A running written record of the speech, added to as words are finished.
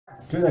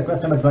To the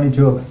question number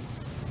 22.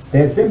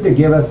 They simply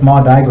give a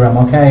small diagram,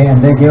 okay,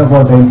 and they give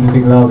about the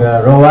intrinsic log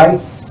rho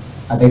I,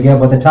 and they give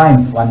about the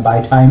time, 1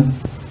 by time,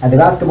 and they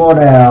ask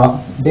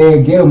about,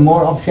 they give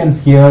more options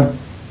here.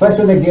 First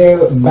one, they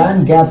gave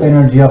band gap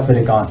energy of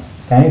silicon.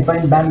 Can you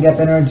find band gap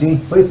energy?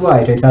 Please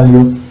write, I tell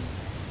you.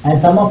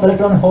 And sum of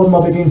electron hole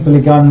mobility in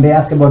silicon, they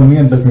ask about mu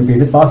n plus mu p.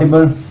 Is it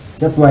possible?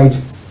 Just write.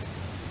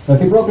 The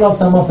reciprocal of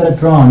sum of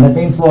electron, that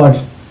means what?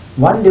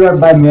 1 divided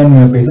by mu n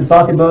mu p. Is it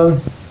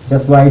possible?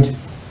 Just write.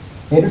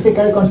 Intrinsic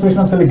carrier concentration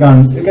of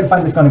silicon, you can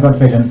find this kind of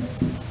concentration.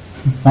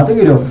 Nothing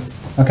you do.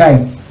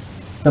 Okay.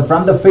 So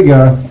from the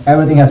figure,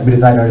 everything has to be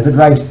decided. Is it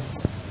right?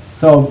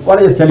 So what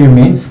I just tell you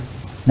means,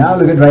 now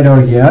look at right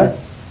over here.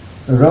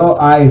 Rho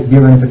I is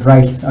given, is it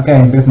right?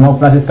 Okay, because no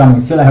flash is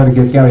coming, still I have to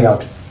give carry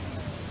out.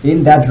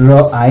 In that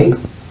rho I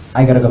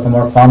gotta go for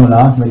more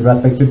formula with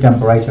respect to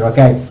temperature.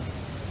 Okay.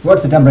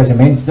 What's the temperature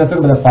means? Just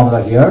look at the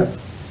formula here.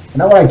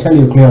 Now what I tell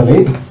you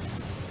clearly,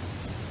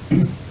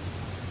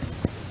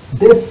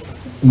 this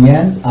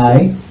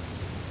Ni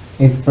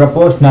is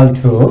proportional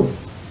to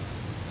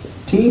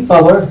T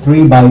power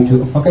 3 by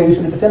 2. Okay,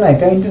 usually the same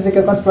like intrinsic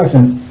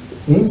construction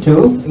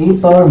into e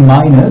power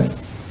minus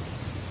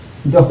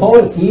the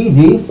whole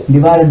Eg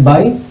divided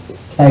by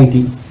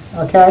KT.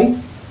 Okay?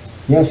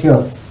 Yeah,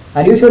 sure.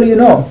 And usually you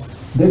know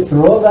this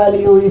rho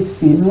value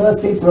is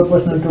inversely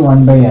proportional to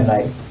 1 by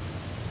Ni.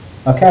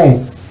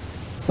 Okay.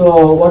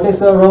 So what is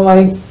the rho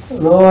I?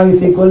 Rho I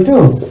is equal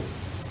to,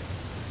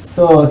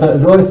 so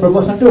rho is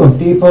proportional to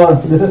T power,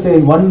 this is a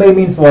 1 by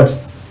means what?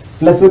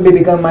 Plus will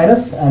become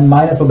minus and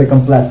minus will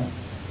become plus.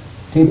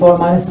 T power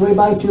minus 3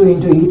 by 2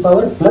 into e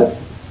power plus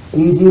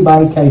Eg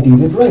by KT.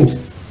 Is it right?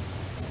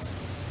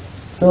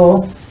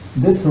 So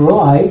this rho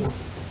I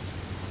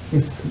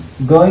is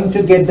going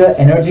to get the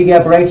energy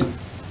gap, right?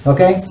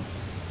 Okay.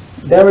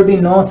 There will be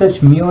no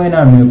such mu n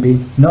or mu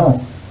p.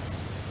 No.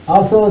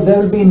 Also there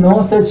will be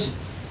no such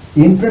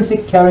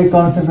intrinsic carrier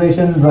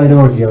concentration right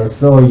over here.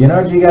 So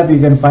energy gap you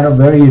can find out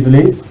very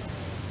easily.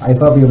 I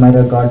hope you might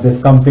have got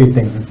this complete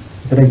thing.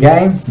 Is it a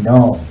game?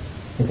 No.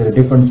 It's a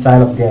different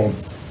style of game.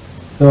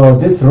 So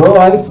this rho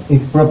I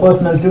is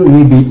proportional to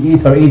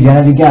EB, Eg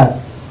energy gap.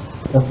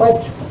 The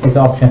first is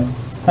option.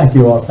 Thank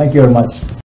you all. Thank you very much.